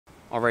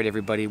Alright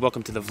everybody,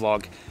 welcome to the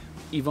vlog.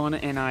 Ivana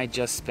and I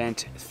just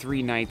spent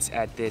 3 nights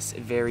at this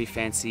very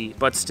fancy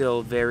but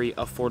still very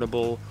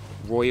affordable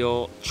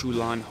Royale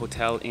Chulan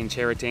Hotel in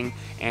Cherating,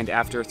 and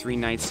after 3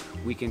 nights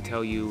we can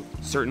tell you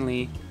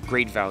certainly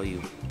great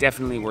value.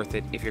 Definitely worth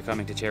it if you're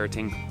coming to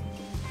Cherating.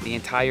 The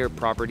entire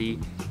property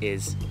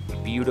is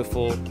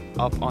beautiful,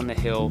 up on the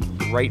hill,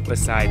 right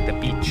beside the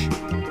beach.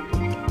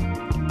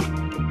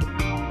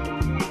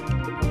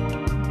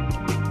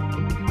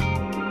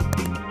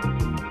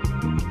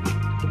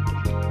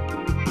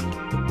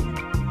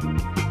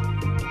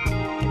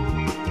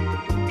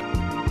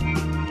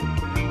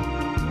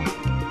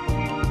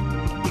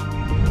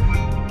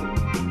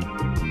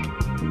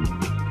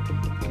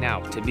 Now,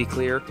 to be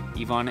clear,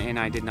 Ivana and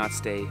I did not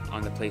stay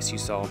on the place you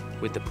saw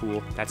with the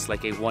pool. That's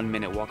like a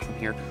 1-minute walk from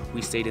here.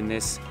 We stayed in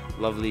this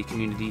lovely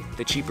community,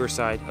 the cheaper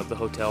side of the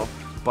hotel.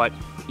 But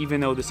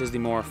even though this is the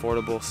more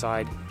affordable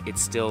side,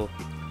 it's still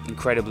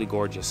incredibly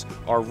gorgeous.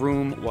 Our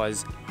room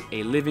was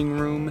a living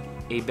room,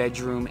 a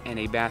bedroom, and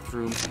a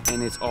bathroom,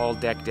 and it's all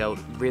decked out.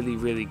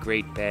 Really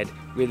great bed,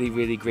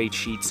 really great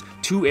sheets.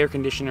 2 air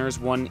conditioners,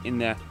 one in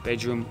the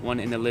bedroom, one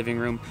in the living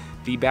room.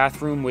 The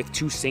bathroom with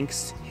 2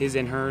 sinks, his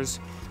and hers.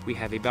 We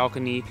have a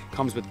balcony,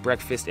 comes with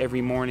breakfast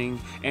every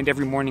morning, and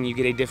every morning you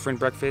get a different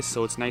breakfast,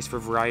 so it's nice for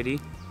variety.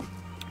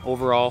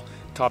 Overall,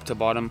 top to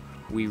bottom,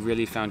 we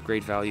really found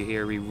great value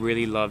here. We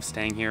really love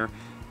staying here.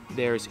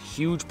 There's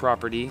huge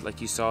property,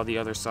 like you saw the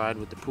other side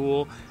with the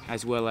pool,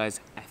 as well as,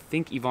 I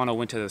think Ivana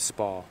went to the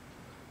spa.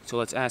 So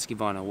let's ask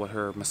Ivana what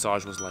her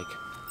massage was like.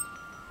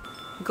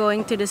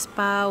 Going to the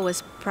spa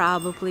was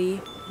probably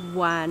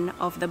one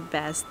of the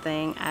best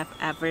things I've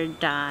ever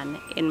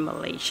done in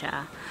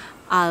Malaysia.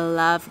 I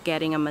love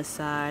getting a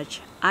massage.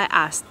 I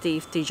asked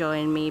Steve to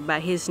join me,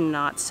 but he's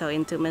not so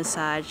into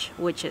massage,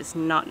 which is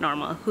not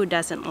normal. Who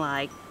doesn't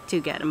like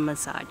to get a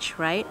massage,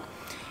 right?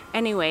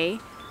 Anyway,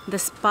 the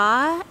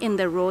spa in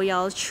the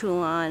Royale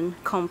Chulan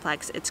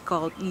complex, it's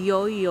called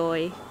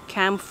Yoyoy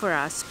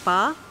Campfora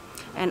Spa.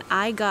 And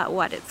I got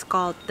what it's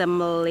called the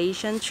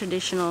Malaysian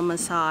traditional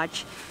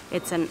massage.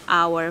 It's an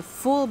hour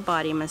full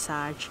body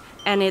massage,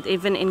 and it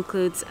even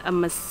includes a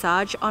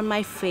massage on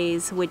my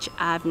face, which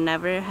I've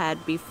never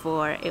had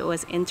before. It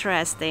was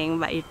interesting,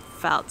 but it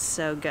felt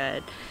so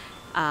good.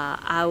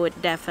 I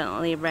would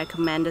definitely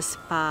recommend the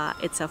spa.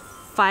 It's a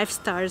 5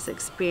 stars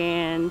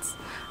experience.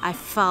 I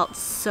felt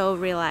so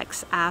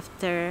relaxed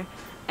after.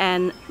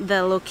 And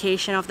the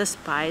location of the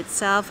spa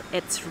itself,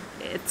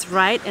 it's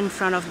right in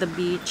front of the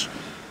beach.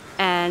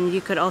 And you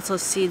could also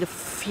see the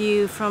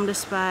view from the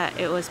spa.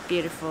 It was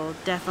beautiful.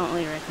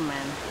 Definitely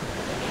recommend.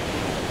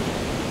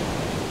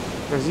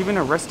 There's even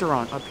a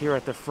restaurant up here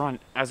at the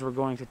front as we're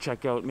going to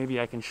check out. Maybe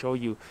I can show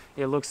you.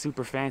 It looks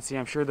super fancy.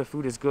 I'm sure the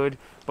food is good,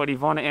 but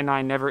Ivana and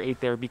I never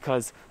ate there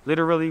because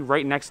literally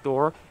right next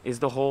door is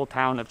the whole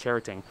town of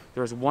Cherating.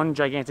 There's one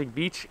gigantic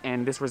beach,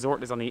 and this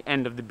resort is on the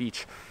end of the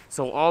beach.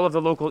 So all of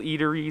the local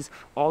eateries,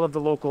 all of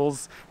the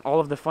locals, all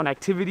of the fun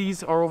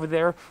activities are over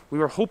there. We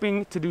were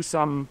hoping to do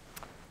some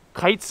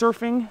kite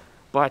surfing,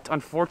 but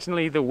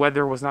unfortunately the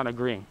weather was not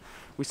agreeing.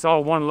 We saw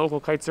one local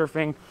kite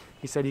surfing.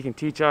 He said he can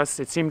teach us.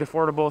 It seemed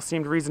affordable,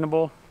 seemed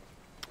reasonable.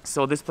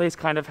 So this place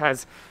kind of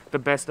has the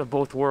best of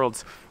both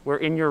worlds. Where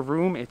in your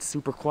room, it's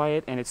super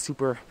quiet and it's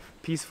super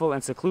peaceful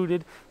and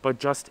secluded, but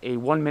just a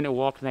 1-minute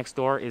walk next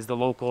door is the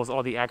locals,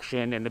 all the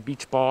action, and the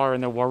beach bar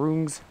and the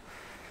warungs.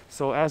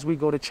 So as we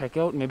go to check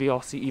out, maybe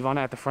I'll see Ivana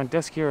at the front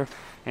desk here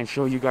and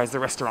show you guys the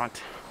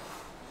restaurant.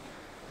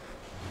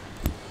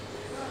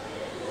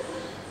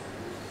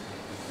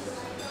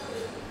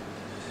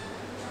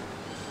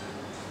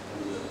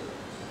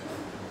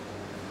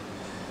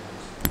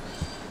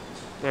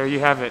 There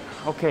you have it.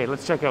 Okay,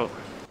 let's check out.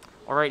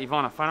 All right,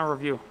 Ivana, final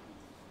review.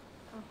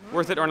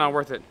 Worth it or not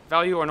worth it?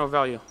 Value or no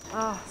value?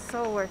 Oh,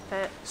 so worth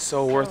it.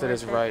 So worth it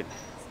is right.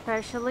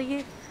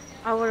 Especially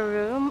our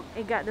room.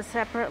 It got the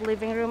separate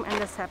living room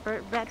and the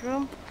separate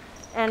bedroom.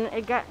 And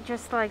it got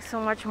just like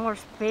so much more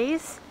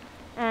space.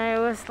 And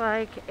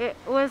it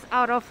was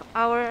out of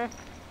our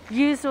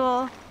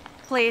usual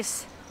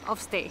place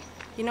of stay.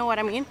 You know what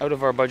I mean? Out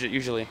of our budget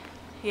usually.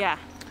 Yeah.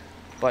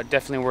 But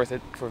definitely worth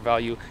it for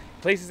value.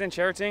 Places in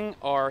Cherating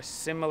are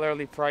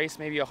similarly priced,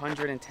 maybe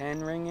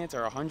 110 ringgits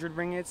or 100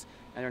 ringgits,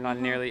 and they're not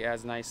nearly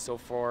as nice. So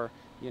for,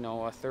 you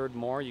know, a third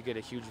more, you get a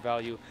huge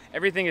value.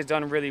 Everything is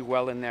done really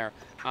well in there.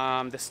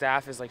 The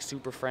staff is like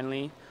super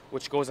friendly,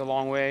 which goes a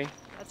long way.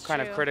 That's kind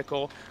true. of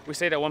critical. We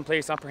stayed at one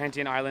place on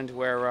Perhentian Island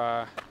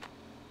where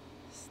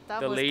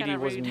the lady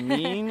was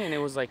mean, and it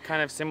was like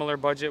kind of similar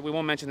budget. We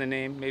won't mention the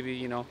name. Maybe,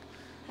 you know,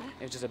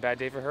 it was just a bad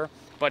day for her.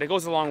 But it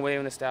goes a long way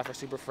when the staff are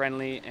super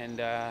friendly,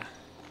 and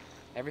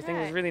everything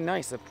was really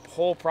nice. The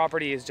whole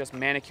property is just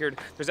manicured.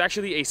 There's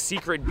actually a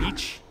secret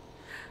beach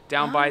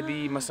down by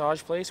the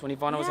massage place. When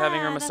Ivana was having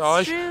her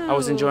massage, I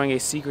was enjoying a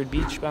secret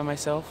beach by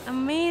myself.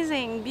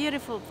 Amazing,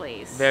 beautiful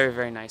place.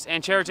 Very nice.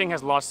 And Cherating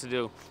has lots to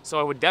do. So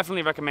I would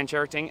definitely recommend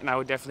Cherating, and I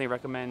would definitely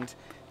recommend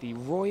the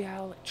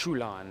Royale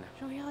Chulan.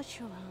 Royale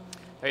Chulan.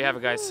 There you have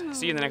it, guys.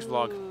 See you in the next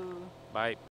vlog. Bye.